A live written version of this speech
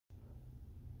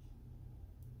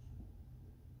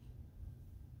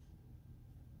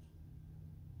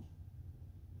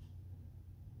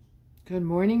Good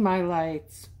morning, my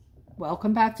lights.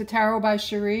 Welcome back to Tarot by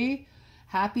Cherie.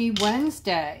 Happy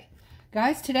Wednesday.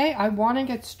 Guys, today I want to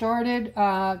get started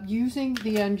using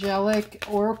the angelic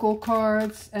oracle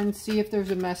cards and see if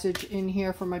there's a message in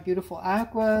here for my beautiful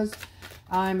aquas.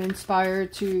 I'm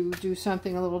inspired to do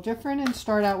something a little different and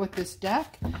start out with this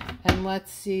deck. And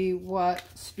let's see what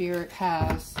Spirit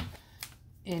has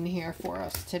in here for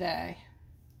us today.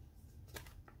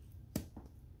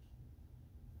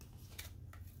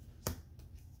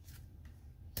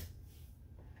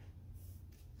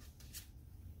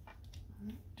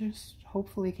 Just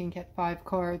hopefully can get 5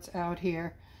 cards out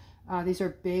here. These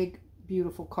are big,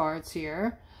 beautiful cards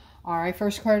here. All right,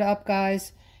 first card up,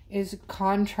 guys, is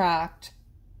contract.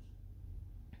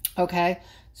 Okay,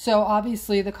 so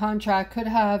obviously the contract could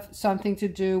have something to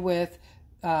do with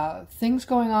things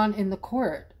going on in the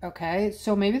court. Okay,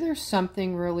 so maybe there's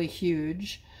something really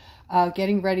huge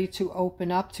getting ready to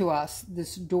open up to us,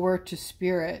 this door to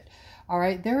Spirit. All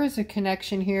right, there is a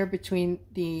connection here between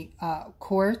the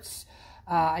courts.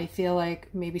 I feel like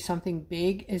maybe something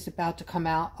big is about to come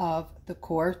out of the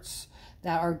courts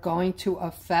that are going to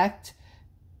affect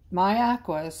my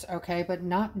aquas, okay, but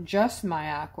not just my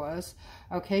aquas,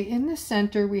 okay. In the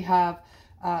center, we have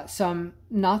some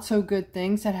not so good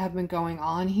things that have been going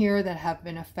on here that have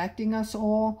been affecting us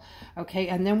all, okay.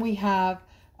 And then we have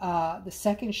the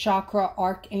second chakra,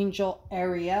 Archangel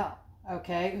Ariel,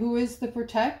 okay, who is the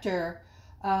protector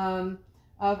of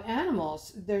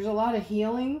animals. There's a lot of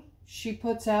healing she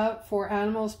puts out for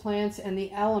animals, plants, and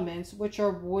the elements, which are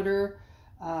water,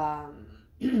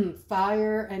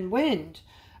 fire, and wind.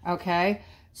 Okay,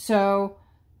 so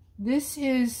this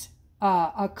is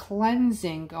a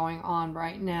cleansing going on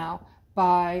right now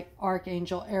by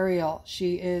Archangel Ariel.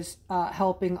 She is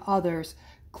helping others,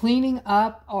 cleaning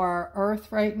up our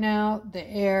earth right now, the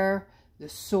air, the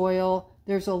soil.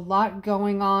 There's a lot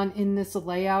going on in this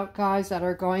layout, guys, that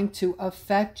are going to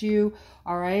affect you.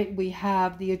 All right, we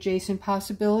have the adjacent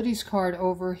possibilities card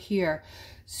over here.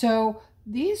 So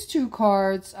these two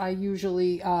cards, I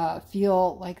usually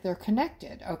feel like they're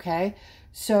connected, okay?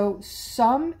 So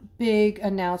some big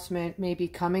announcement may be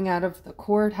coming out of the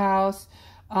courthouse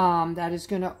that is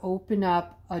going to open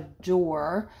up a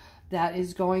door, that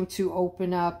is going to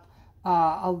open up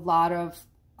a lot of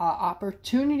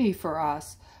opportunity for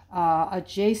us.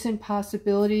 Adjacent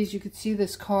possibilities, you could see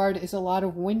this card is a lot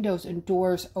of windows and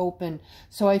doors open.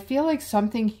 So I feel like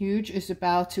something huge is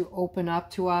about to open up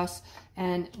to us.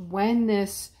 And when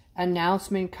this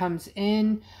announcement comes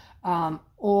in,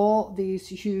 all these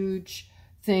huge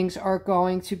things are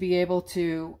going to be able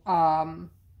to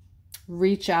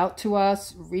reach out to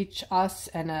us, reach us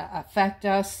and affect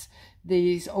us.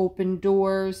 These open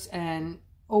doors and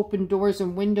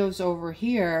windows over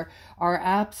here are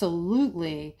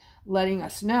absolutely letting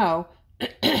us know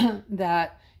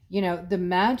that, you know, the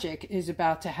magic is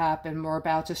about to happen. We're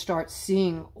about to start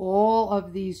seeing all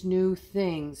of these new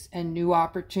things and new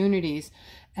opportunities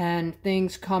and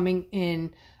things coming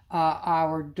in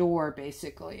our door,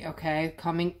 basically, okay?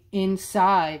 Coming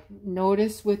inside.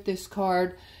 Notice with this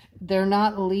card, they're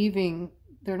not leaving,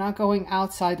 they're not going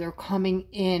outside, they're coming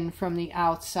in from the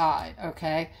outside,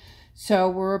 okay? So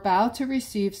we're about to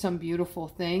receive some beautiful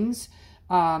things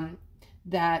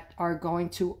that are going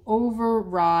to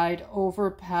overpower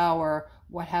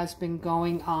what has been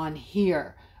going on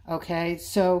here, okay?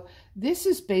 So this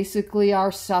is basically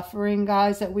our suffering,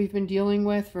 guys, that we've been dealing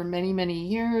with for many, many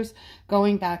years,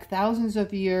 going back thousands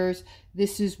of years.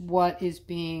 This is what is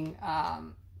being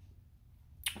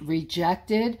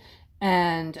rejected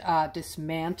and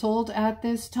dismantled at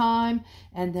this time.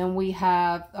 And then we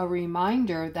have a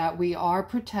reminder that we are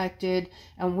protected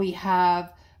and we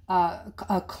have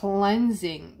a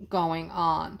cleansing going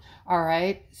on. All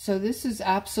right, so this is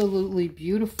absolutely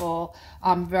beautiful.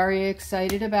 I'm very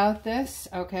excited about this.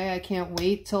 Okay, I can't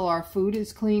wait till our food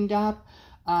is cleaned up.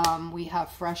 We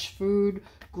have fresh food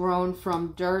grown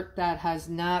from dirt that has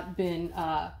not been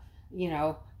you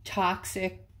know,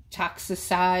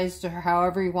 toxicized, or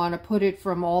however you want to put it,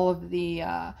 from all of the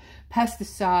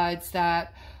pesticides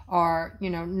that are, you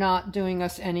know, not doing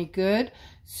us any good.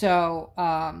 So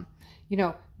you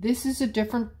know, this is a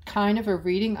different kind of a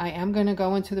reading. I am going to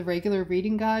go into the regular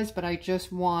reading, guys, but I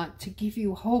just want to give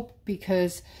you hope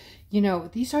because, you know,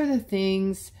 these are the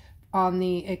things on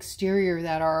the exterior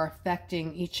that are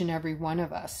affecting each and every one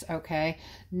of us, okay?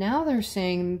 Now they're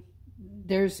saying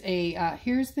there's a,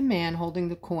 here's the man holding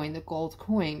the coin, the gold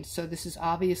coin. So this is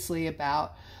obviously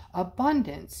about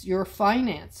abundance, your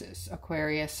finances,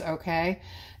 Aquarius, okay?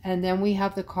 And then we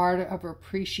have the card of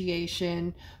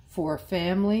appreciation for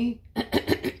family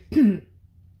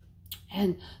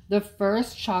And the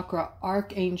first chakra,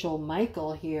 Archangel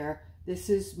Michael here, this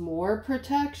is more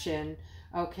protection,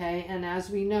 okay? And as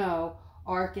we know,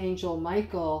 Archangel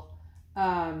Michael,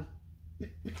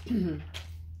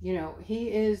 you know, he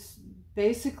is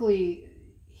basically,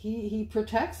 he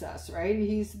protects us, right?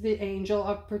 He's the angel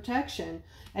of protection.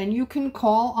 And you can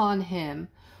call on him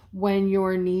when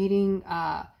you're needing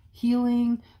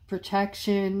healing,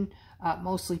 protection,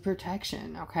 mostly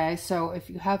protection, okay? So if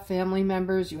you have family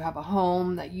members, you have a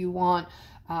home that you want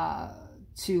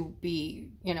to be,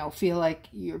 you know, feel like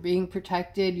you're being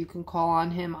protected, you can call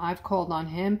on him. I've called on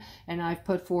him, and I've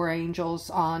put 4 angels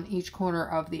on each corner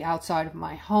of the outside of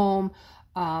my home,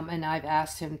 and I've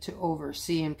asked him to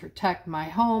oversee and protect my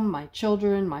home, my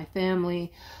children, my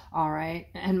family, all right,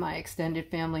 and my extended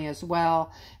family as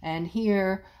well. And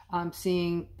here I'm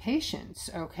seeing patience,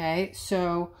 okay?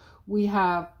 So we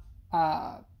have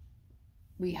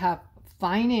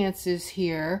finances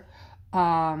here,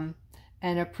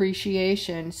 and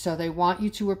appreciation. So they want you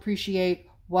to appreciate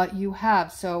what you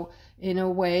have. So in a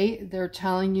way, they're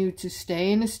telling you to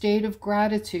stay in a state of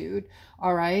gratitude,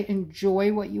 all right?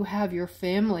 Enjoy what you have, your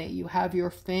family. You have your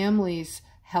family's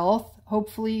health,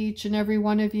 hopefully each and every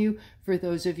one of you. For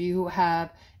those of you who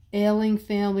have ailing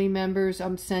family members,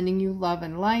 I'm sending you love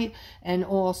and light. And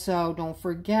also, don't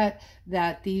forget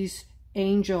that these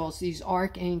angels, these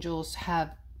archangels,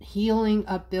 have healing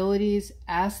abilities.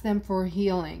 Ask them for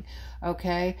healing,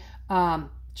 okay? Try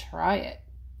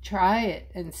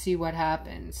it and see what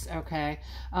happens, okay?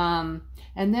 And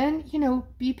then, you know,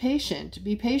 be patient,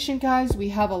 guys. We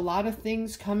have a lot of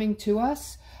things coming to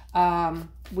us.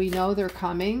 We know they're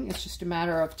coming. It's just a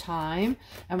matter of time.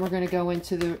 And we're going to go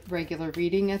into the regular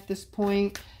reading at this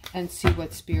point and see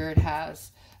what Spirit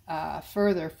has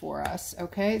further for us,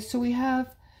 okay? So we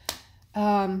have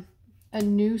a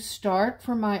new start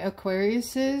for my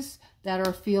Aquariuses that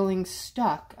are feeling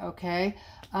stuck, okay?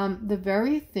 The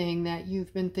very thing that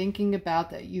you've been thinking about,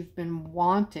 that you've been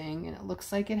wanting, and it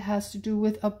looks like it has to do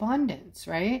with abundance,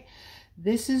 right?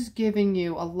 This is giving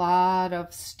you a lot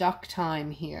of stuck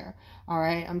time here, all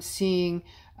right? I'm seeing,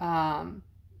 you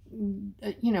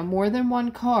know, more than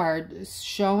one card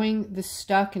showing the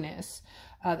stuckness.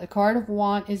 The card of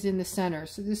Want is in the center,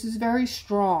 so this is very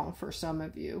strong for some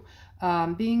of you.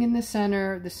 Being in the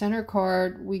center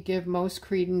card, we give most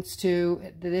credence to.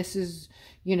 This is,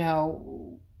 you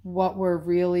know, what we're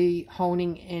really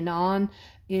honing in on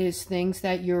is things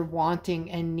that you're wanting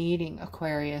and needing,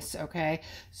 Aquarius, okay?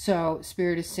 So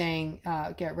Spirit is saying,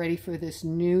 get ready for this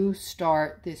new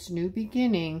start, this new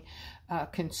beginning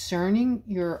concerning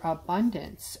your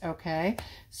abundance, okay?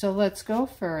 So let's go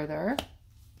further.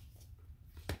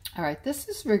 All right, this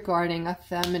is regarding a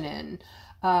feminine,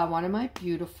 one of my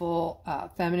beautiful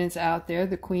feminines out there,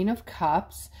 the Queen of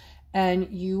Cups, and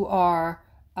you are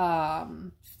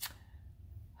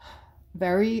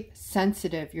very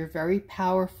sensitive. You're very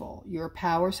powerful. Your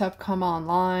powers have come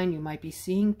online. You might be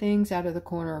seeing things out of the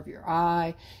corner of your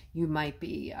eye. You might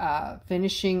be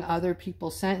finishing other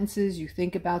people's sentences. You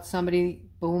think about somebody,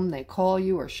 boom, they call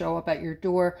you or show up at your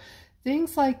door.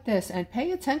 Things like this. And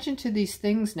pay attention to these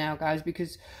things now, guys,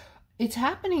 because it's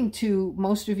happening to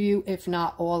most of you, if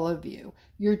not all of you.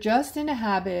 You're just in a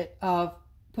habit of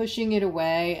pushing it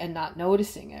away and not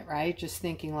noticing it, right? Just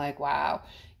thinking like, wow,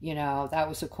 you know, that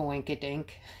was a coinkydink.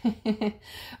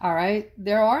 All right.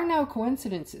 There are no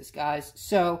coincidences, guys.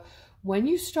 So when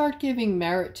you start giving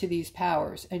merit to these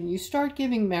powers and you start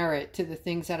giving merit to the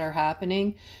things that are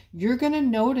happening, you're going to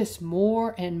notice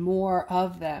more and more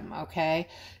of them, okay?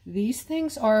 These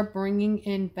things are bringing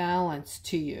in balance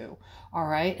to you, all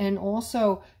right? And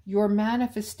also your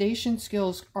manifestation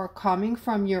skills are coming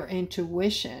from your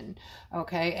intuition,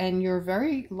 okay? And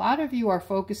a lot of you are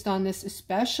focused on this,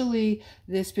 especially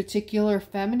this particular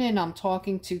feminine I'm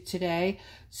talking to today.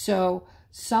 So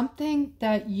something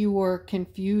that you were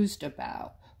confused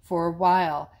about for a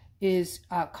while is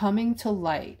coming to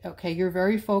light, okay? You're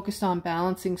very focused on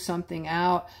balancing something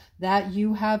out that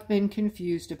you have been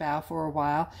confused about for a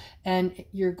while, and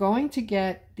you're going to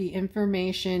get the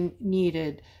information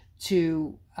needed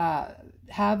to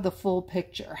have the full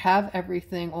picture, have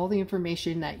everything, all the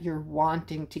information that you're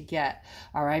wanting to get,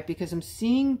 all right? Because I'm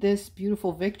seeing this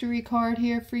beautiful victory card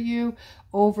here for you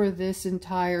over this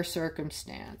entire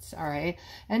circumstance, all right?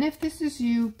 And if this is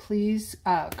you, please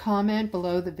comment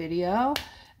below the video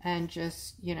and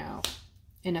just, you know,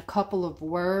 in a couple of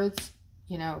words,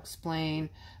 you know, explain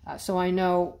so I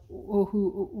know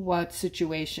what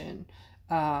situation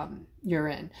you're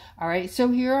in, all right? So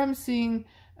here I'm seeing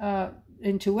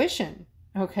intuition,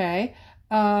 okay?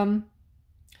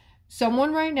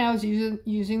 Someone right now is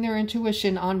using their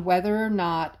intuition on whether or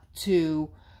not to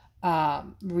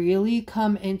really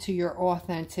come into your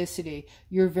authenticity.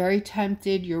 You're very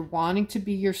tempted. You're wanting to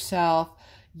be yourself,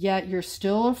 yet you're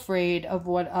still afraid of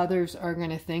what others are going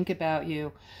to think about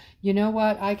you. You know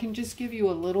what? I can just give you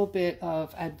a little bit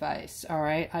of advice, all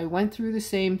right? I went through the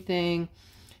same thing,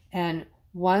 and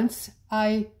once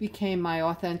I became my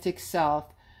authentic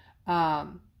self,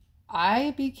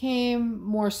 I became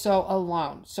more so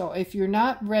alone. So if you're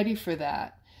not ready for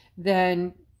that,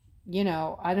 then, you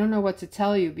know, I don't know what to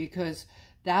tell you, because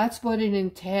that's what it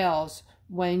entails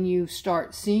when you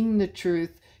start seeing the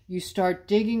truth, you start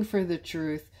digging for the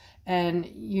truth, and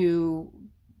you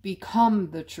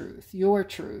become the truth, your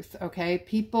truth, okay?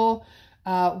 People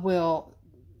will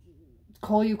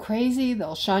call you crazy,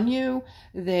 they'll shun you,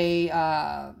 they,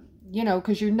 you know,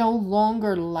 because you're no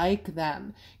longer like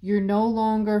them. You're no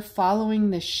longer following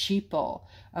the sheeple,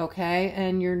 okay?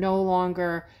 And you're no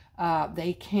longer,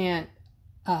 they can't,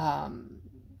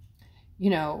 you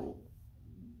know,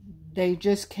 they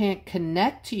just can't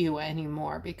connect to you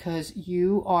anymore, because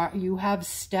you have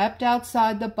stepped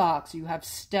outside the box. You have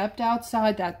stepped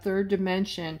outside that third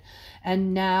dimension,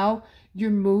 and now you're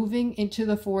moving into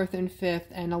the fourth and fifth.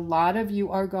 And a lot of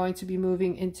you are going to be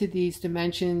moving into these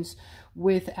dimensions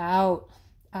without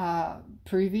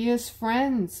previous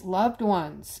friends, loved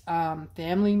ones,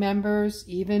 family members,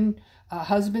 even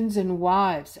husbands and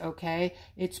wives, okay?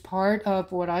 It's part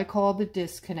of what I call the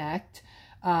disconnect.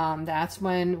 That's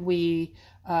when we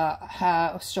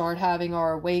start having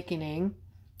our awakening,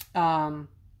 and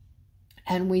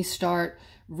we start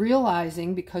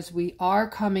realizing, because we are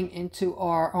coming into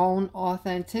our own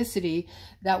authenticity,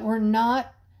 that we're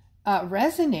not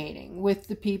resonating with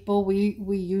the people we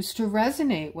used to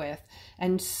resonate with.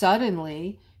 And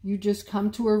suddenly you just come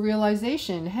to a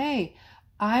realization, hey,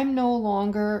 I'm no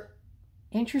longer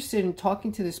interested in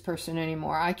talking to this person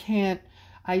anymore.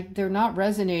 They're not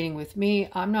resonating with me.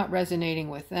 I'm not resonating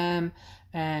with them,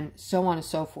 and so on and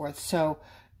so forth. So,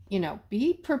 you know,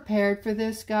 be prepared for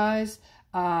this, guys.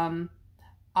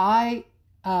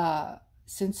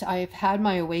 Since I've had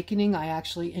my awakening, I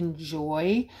actually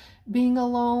enjoy being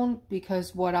alone,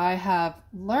 because what I have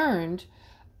learned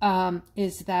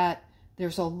is that there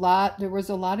was a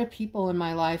lot of people in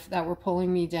my life that were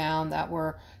pulling me down, that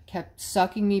kept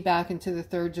sucking me back into the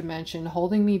third dimension,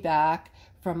 holding me back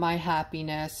from my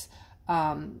happiness,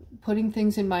 putting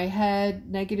things in my head,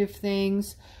 negative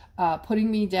things, putting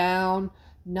me down,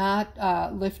 not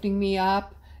lifting me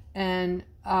up. And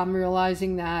I'm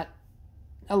realizing that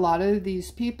a lot of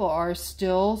these people are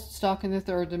still stuck in the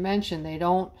third dimension. They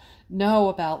don't know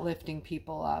about lifting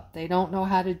people up. They don't know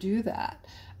how to do that.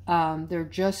 They're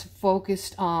just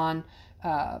focused on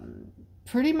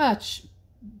pretty much,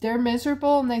 they're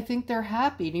miserable and they think they're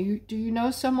happy. Do you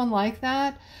know someone like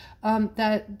that?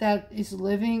 That is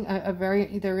living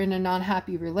they're in a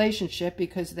non-happy relationship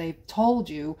because they've told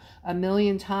you a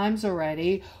million times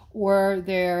already, or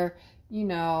they're, you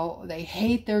know, they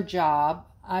hate their job.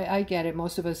 I get it.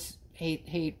 Most of us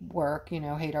hate work, you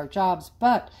know, hate our jobs.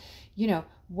 But, you know,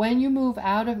 when you move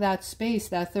out of that space,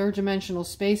 that third dimensional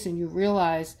space, and you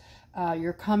realize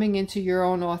you're coming into your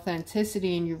own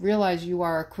authenticity, and you realize you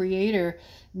are a creator,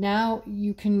 now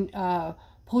you can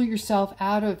pull yourself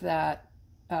out of that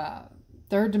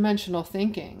third dimensional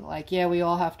thinking. Like, yeah, we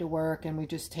all have to work and we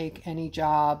just take any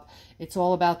job. It's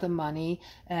all about the money.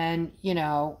 And, you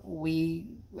know, we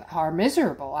are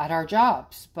miserable at our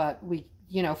jobs, but we,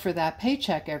 you know, for that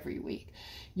paycheck every week.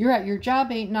 You're at your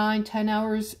job 8, 9, 10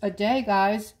 hours a day,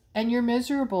 guys, and you're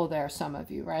miserable there, some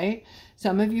of you, right?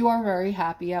 Some of you are very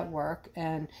happy at work.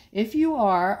 And if you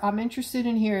are, I'm interested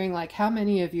in hearing, like, how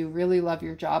many of you really love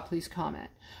your job? Please comment.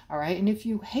 All right. And if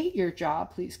you hate your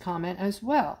job, please comment as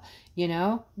well. You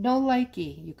know, no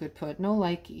likey, you could put no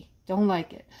likey. Don't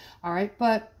like it. All right.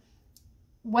 But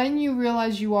when you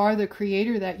realize you are the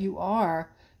creator that you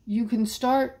are, you can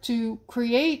start to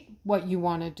create what you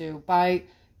want to do by,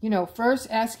 you know, first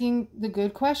asking the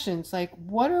good questions, like,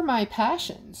 what are my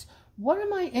passions? What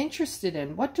am I interested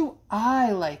in? What do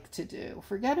I like to do?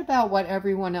 Forget about what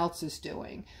everyone else is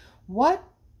doing. What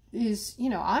is, you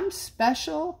know, I'm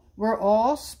special. We're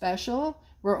all special.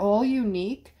 We're all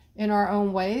unique in our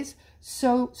own ways.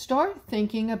 So start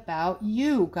thinking about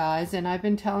you, guys. And I've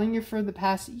been telling you for the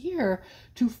past year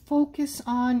to focus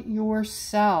on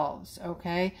yourselves,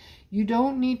 okay? You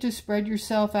don't need to spread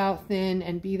yourself out thin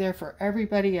and be there for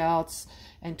everybody else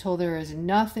until there is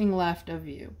nothing left of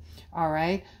you, all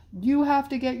right? You have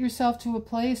to get yourself to a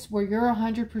place where you're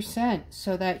 100%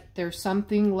 so that there's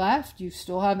something left. You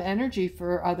still have energy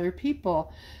for other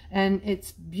people. And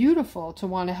it's beautiful to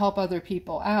want to help other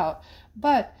people out,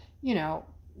 but, you know,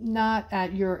 not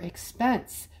at your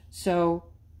expense. So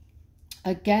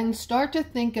Again, start to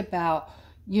think about,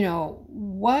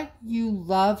 what you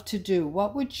love to do.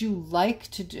 What would you like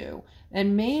to do?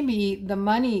 And maybe the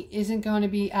money isn't going to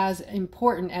be as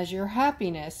important as your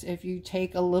happiness if you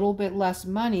take a little bit less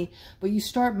money, but you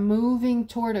start moving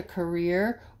toward a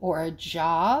career or a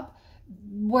job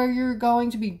where you're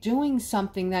going to be doing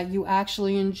something that you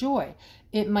actually enjoy.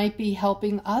 It might be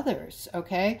helping others,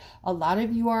 okay? A lot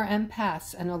of you are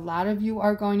empaths, and a lot of you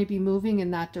are going to be moving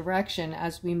in that direction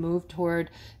as we move toward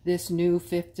this new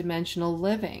fifth dimensional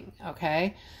living,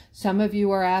 okay? Some of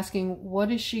you are asking, what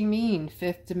does she mean,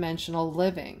 fifth dimensional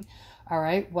living? All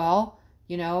right, well,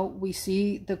 we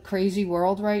see the crazy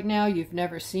world right now. You've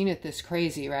never seen it this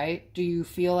crazy, right? Do you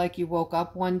feel like you woke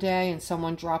up one day and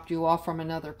someone dropped you off from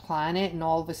another planet and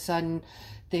all of a sudden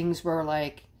things were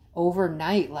like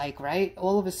overnight, right?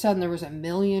 All of a sudden there was a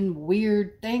million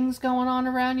weird things going on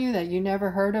around you that you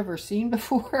never heard of or seen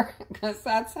before? Because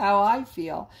that's how I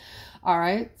feel. All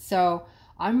right, so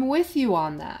I'm with you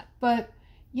on that. But,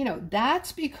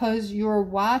 that's because you're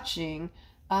watching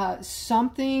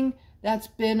something that's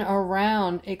been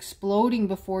around exploding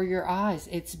before your eyes.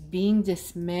 It's being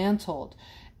dismantled.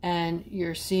 And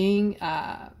you're seeing,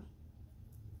 I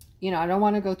don't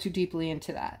want to go too deeply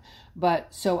into that.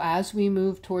 But so as we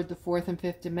move toward the fourth and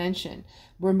fifth dimension,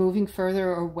 we're moving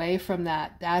further away from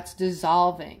that. That's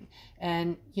dissolving.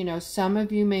 And, some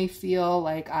of you may feel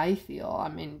like I feel.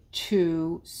 I'm in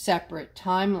two separate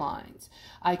timelines.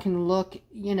 I can look,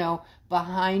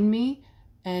 behind me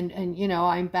and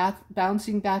I'm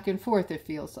bouncing back and forth, it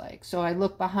feels like. So I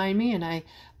look behind me and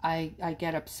I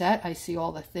get upset. I see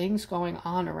all the things going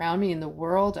on around me in the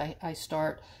world. I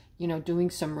start doing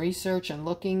some research and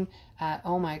looking at,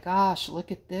 oh my gosh,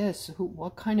 look at this.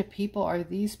 What kind of people are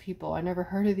these people? I never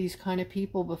heard of these kind of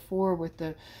people before, with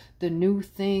the new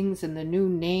things and the new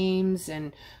names,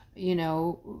 and,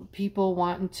 people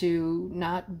wanting to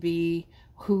not be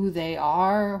who they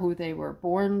are, who they were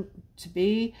born to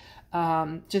be.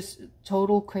 Just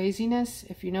total craziness,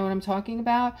 if you know what I'm talking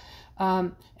about.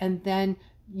 And then,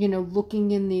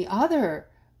 looking in the other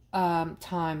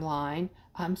timeline,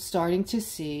 I'm starting to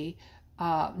see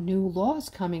new laws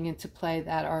coming into play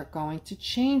that are going to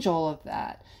change all of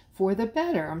that for the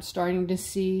better. I'm starting to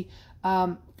see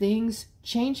things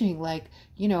changing, like,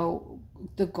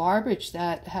 the garbage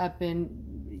that have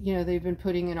been, they've been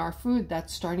putting in our food,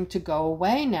 that's starting to go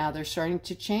away now. They're starting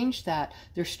to change that.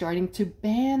 They're starting to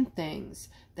ban things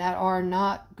that are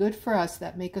not good for us,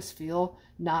 that make us feel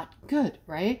not good,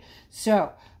 right?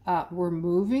 So we're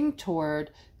moving toward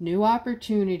new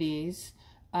opportunities.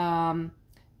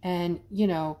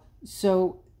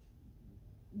 So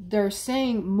they're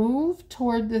saying move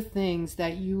toward the things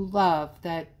that you love,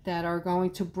 that are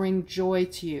going to bring joy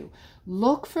to you.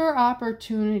 Look for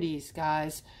opportunities,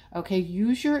 guys. Okay,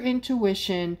 use your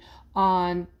intuition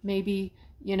on maybe,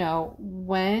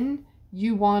 when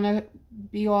you want to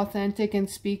be authentic and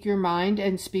speak your mind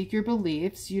and speak your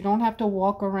beliefs. You don't have to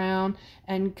walk around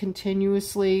and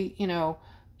continuously,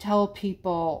 tell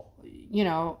people,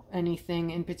 anything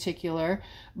in particular.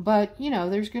 But,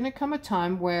 there's going to come a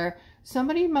time where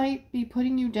somebody might be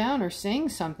putting you down or saying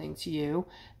something to you,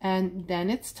 and then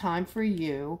it's time for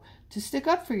you to stick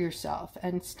up for yourself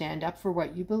and stand up for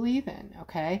what you believe in,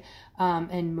 okay?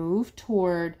 And move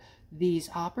toward these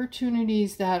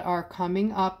opportunities that are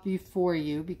coming up before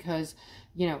you, because,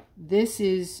 this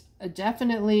is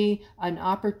definitely an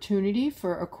opportunity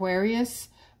for Aquarius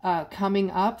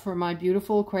coming up, for my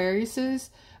beautiful Aquariuses.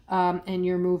 And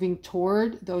you're moving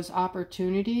toward those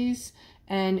opportunities.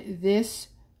 And this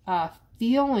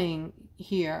feeling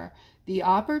here, the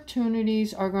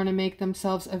opportunities are going to make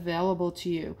themselves available to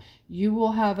you. You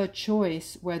will have a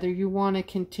choice whether you want to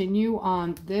continue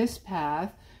on this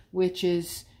path, which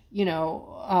is,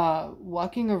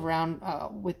 walking around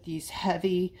with these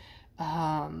heavy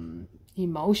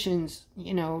emotions,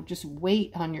 just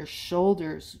weight on your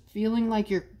shoulders, feeling like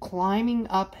you're climbing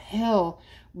uphill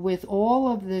with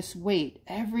all of this weight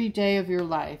every day of your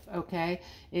life, okay?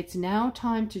 It's now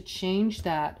time to change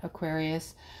that,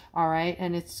 Aquarius, all right?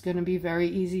 And it's going to be very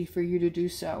easy for you to do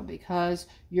so because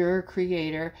you're a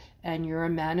creator and you're a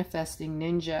manifesting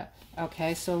ninja,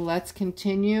 okay? So let's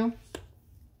continue.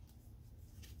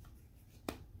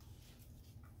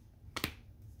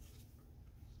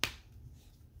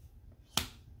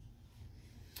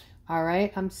 All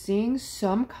right, I'm seeing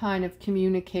some kind of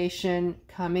communication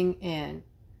coming in.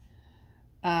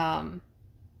 I'm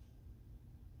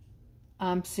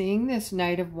seeing this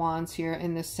Knight of Wands here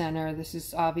in the center. This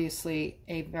is obviously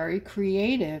a very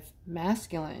creative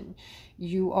masculine.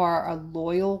 You are a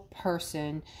loyal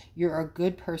person. You're a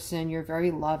good person. You're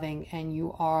very loving, and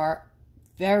you are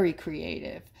very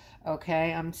creative.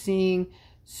 Okay, I'm seeing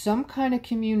some kind of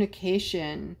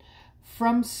communication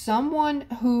from someone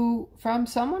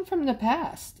from the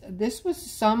past. This was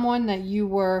someone that you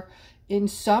were in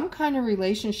some kind of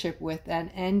relationship with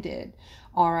that ended.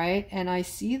 All right, and I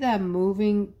see them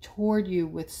moving toward you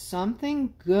with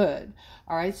something good.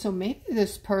 All right, so maybe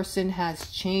this person has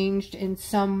changed in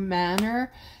some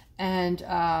manner, and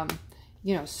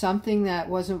you know, something that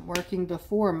wasn't working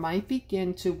before might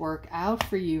begin to work out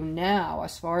for you now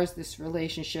as far as this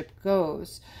relationship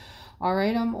goes. All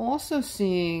right, I'm also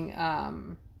seeing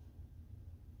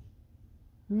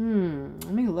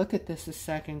let me look at this a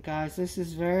second, guys. This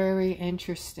is very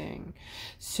interesting.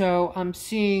 So I'm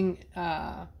seeing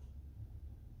all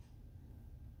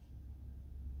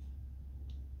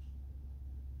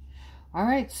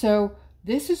right, so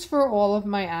this is for all of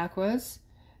my Aquas.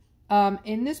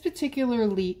 In this particular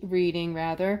reading,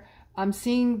 rather, I'm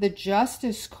seeing the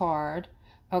Justice card.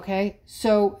 Okay,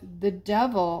 so the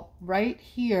Devil right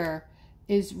here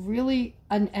is really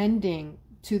an ending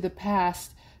to the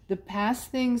past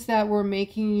things that were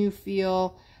making you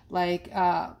feel like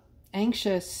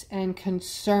anxious and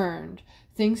concerned,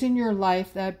 things in your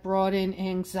life that brought in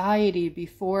anxiety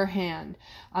beforehand.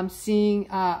 I'm seeing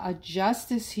a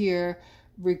justice here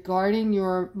regarding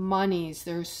your monies.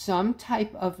 There's some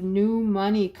type of new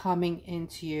money coming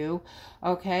into you,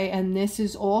 okay? And this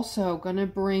is also going to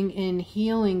bring in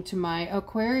healing to my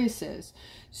Aquariuses.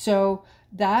 So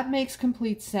that makes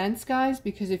complete sense, guys,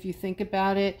 because if you think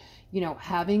about it, you know,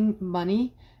 having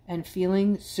money and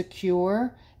feeling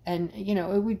secure, and, you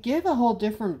know, it would give a whole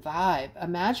different vibe.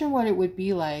 Imagine what it would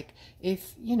be like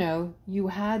if, you know, you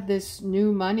had this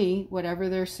new money, whatever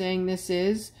they're saying this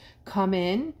is, come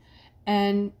in.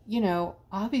 And, you know,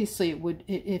 obviously it would,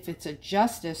 if it's a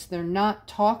justice, they're not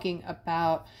talking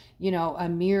about, you know, a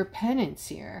mere penance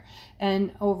here.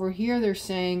 And over here, they're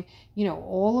saying, you know,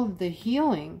 all of the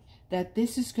healing that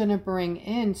this is going to bring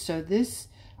in. So this,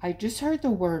 I just heard the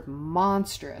word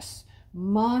monstrous,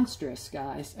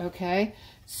 guys. Okay.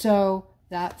 So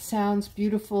that sounds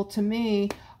beautiful to me.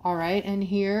 All right. And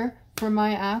here for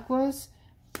my Aquas.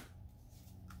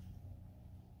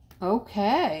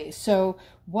 Okay. So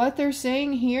what they're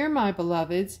saying here, my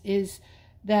beloveds, is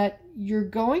that you're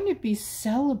going to be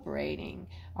celebrating.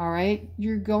 All right.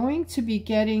 You're going to be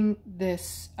getting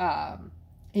this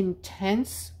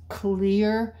intense,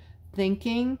 clear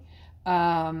thinking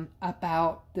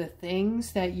about the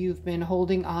things that you've been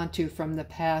holding on to from the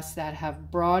past that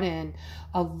have brought in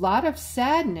a lot of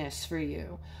sadness for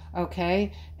you.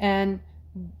 Okay. And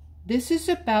this is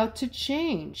about to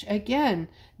change. Again,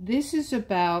 this is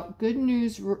about good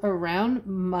news around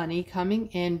money coming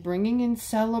in, bringing in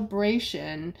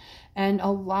celebration, and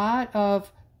a lot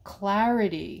of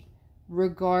clarity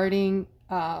regarding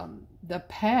the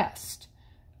past.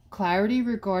 Clarity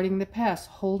regarding the past,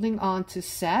 holding on to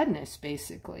sadness,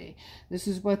 basically. This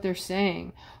is what they're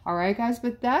saying. All right, guys,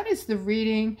 but that is the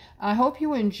reading. I hope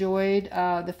you enjoyed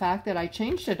the fact that I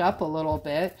changed it up a little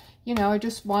bit. You know, I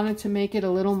just wanted to make it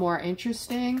a little more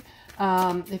interesting.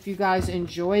 If you guys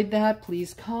enjoyed that,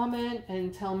 please comment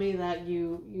and tell me that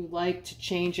you like to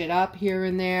change it up here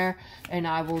and there, and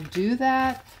I will do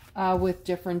that with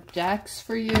different decks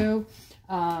for you.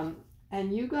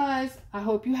 And you guys, I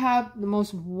hope you have the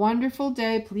most wonderful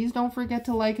day. Please don't forget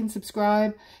to like and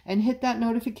subscribe and hit that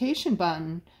notification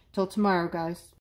button. Till tomorrow, guys.